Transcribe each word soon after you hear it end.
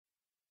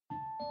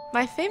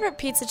My favorite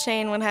pizza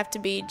chain would have to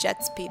be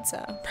Jet's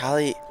Pizza.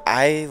 Probably,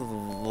 I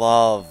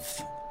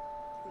love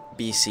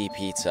BC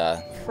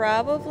Pizza.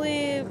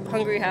 Probably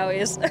Hungry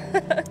Howie's.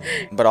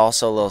 But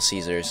also Little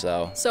Caesars,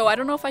 though. So I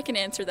don't know if I can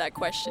answer that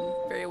question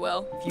very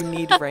well. You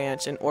need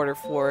ranch in order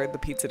for the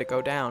pizza to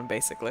go down,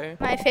 basically.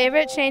 My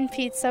favorite chain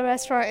pizza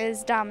restaurant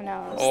is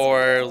Domino's.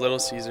 Or Little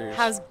Caesars.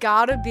 Has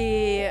gotta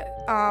be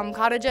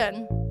Cottage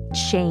Inn.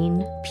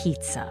 Chain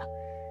pizza.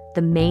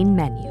 The main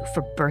menu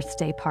for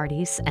birthday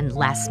parties and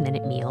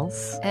last-minute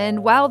meals.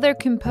 And while they're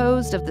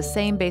composed of the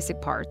same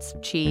basic parts,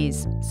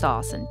 cheese,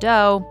 sauce, and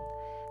dough,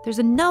 there's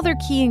another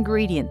key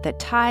ingredient that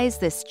ties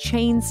this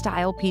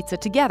chain-style pizza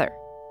together.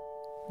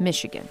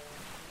 Michigan.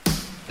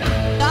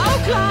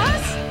 Now,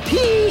 class, P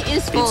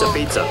is for...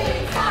 Pizza.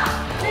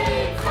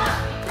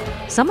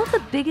 Some of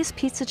the biggest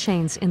pizza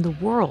chains in the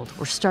world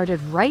were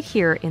started right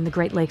here in the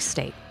Great Lakes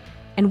state.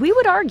 And we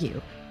would argue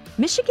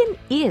Michigan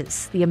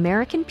is the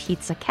American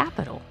pizza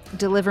capital.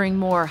 Delivering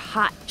more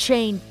hot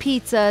chain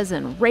pizzas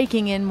and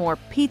raking in more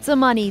pizza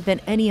money than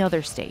any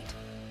other state.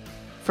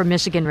 For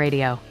Michigan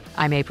Radio,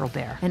 I'm April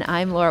Baer. And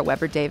I'm Laura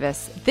Weber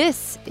Davis.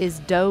 This is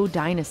Dough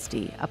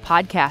Dynasty, a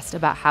podcast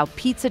about how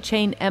pizza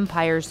chain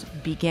empires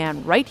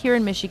began right here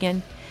in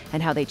Michigan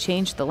and how they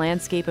changed the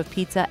landscape of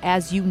pizza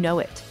as you know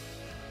it.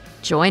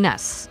 Join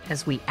us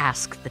as we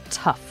ask the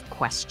tough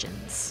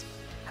questions.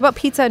 How about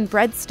pizza and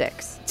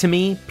breadsticks? To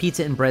me,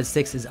 pizza and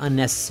breadsticks is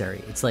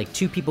unnecessary. It's like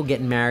two people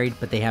getting married,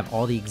 but they have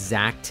all the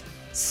exact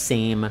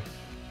same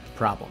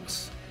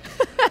problems.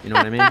 You know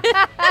what I mean?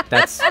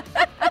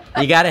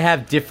 You got to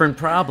have different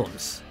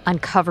problems.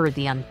 Uncover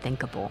the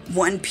unthinkable.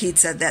 One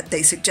pizza that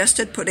they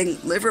suggested putting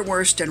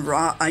liverwurst and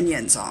raw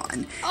onions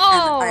on.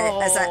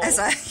 Oh!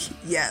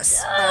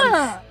 Yes.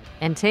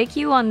 And take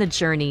you on the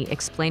journey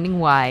explaining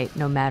why,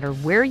 no matter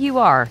where you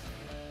are,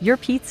 your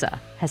pizza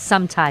has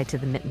some tie to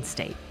the Mitten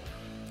State.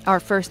 Our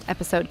first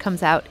episode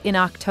comes out in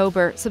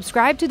October.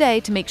 Subscribe today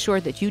to make sure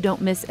that you don't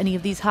miss any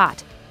of these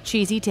hot,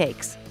 cheesy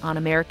takes on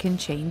American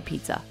chain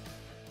pizza.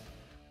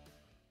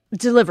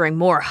 Delivering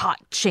more hot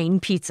chain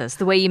pizzas.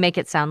 The way you make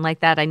it sound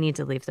like that, I need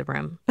to leave the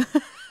room.